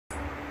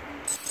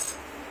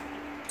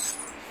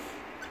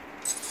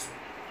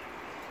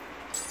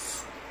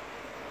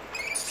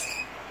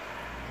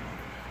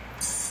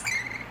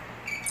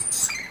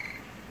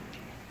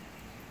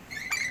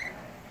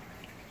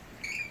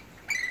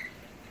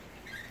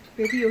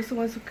Baby also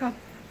wants to come.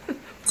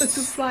 Wants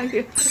to fly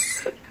here.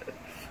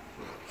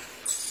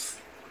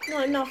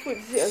 Not enough food.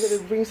 See, I'm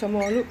gonna bring some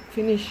more. Look,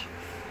 finish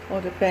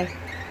all the pear.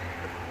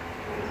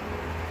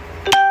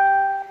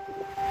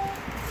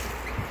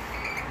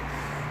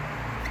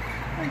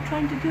 What are you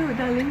trying to do,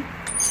 darling?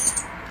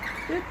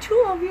 There are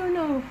two of you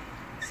now.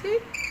 See?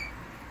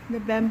 The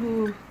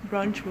bamboo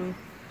branch will.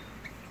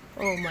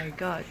 Oh my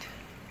god.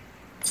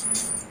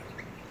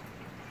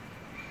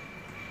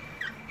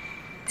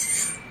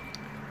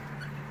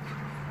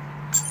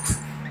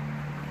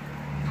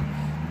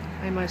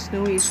 I must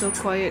know he's so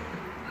quiet.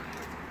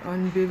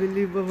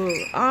 Unbelievable.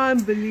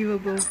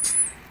 Unbelievable.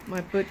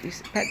 My pet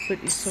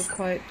bird is so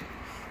quiet.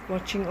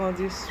 Watching all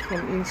this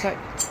from inside.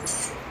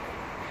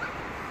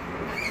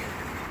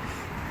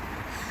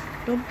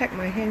 Don't peck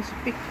my hands,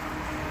 pick.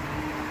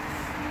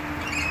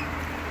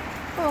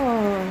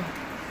 Oh.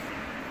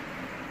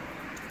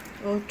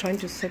 Oh, trying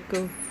to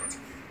circle.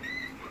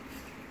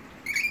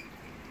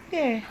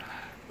 Yeah.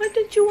 Why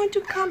don't you want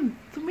to come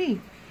to me?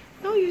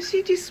 Now you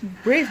see this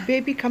brave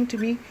baby come to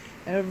me.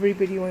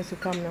 Everybody wants to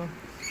come now.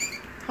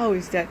 How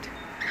is that?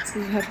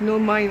 You have no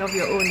mind of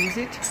your own, is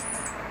it?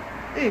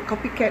 Hey,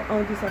 copycat,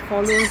 all these are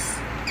followers.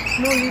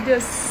 No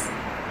leaders.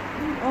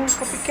 All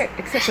copycat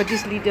except for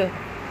this leader.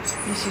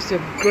 This is a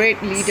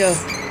great leader.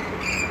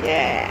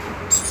 Yeah.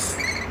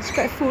 It's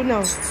quite full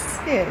now.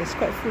 Yeah, it's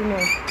quite full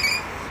now.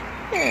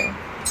 Yeah.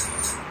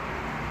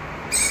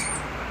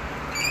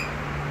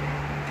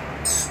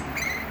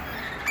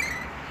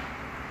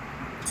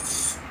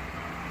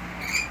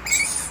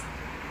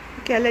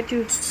 Okay, I'll let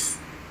you.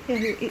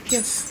 Here, eat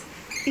here.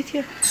 Eat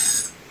here.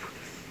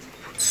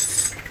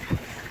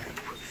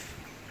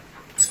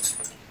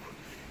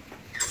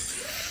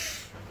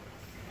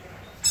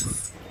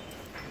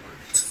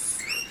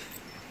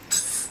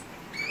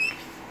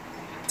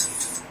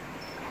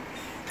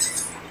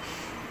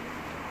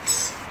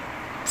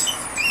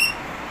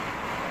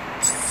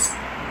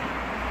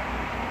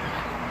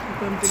 I'm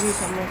going to bring you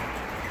some more.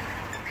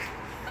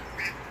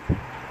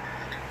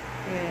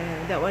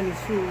 Yeah, that one is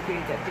full. Okay,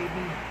 that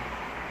baby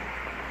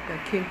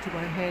that came to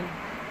my hand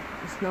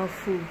is now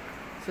full,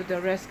 so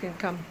the rest can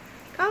come.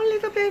 Come,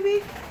 little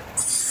baby.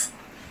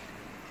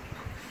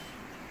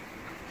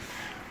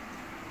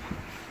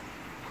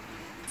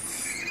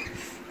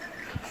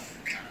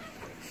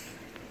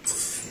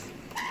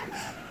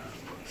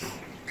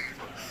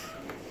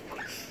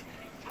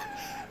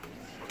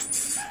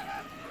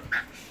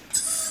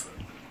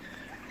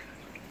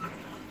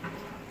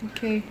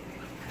 Okay,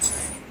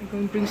 I'm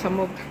going to bring some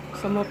more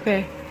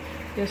pear.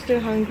 They're still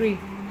hungry.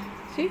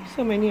 See,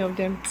 so many of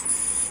them.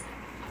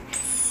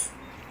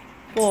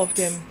 4 of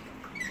them.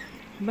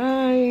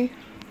 Bye.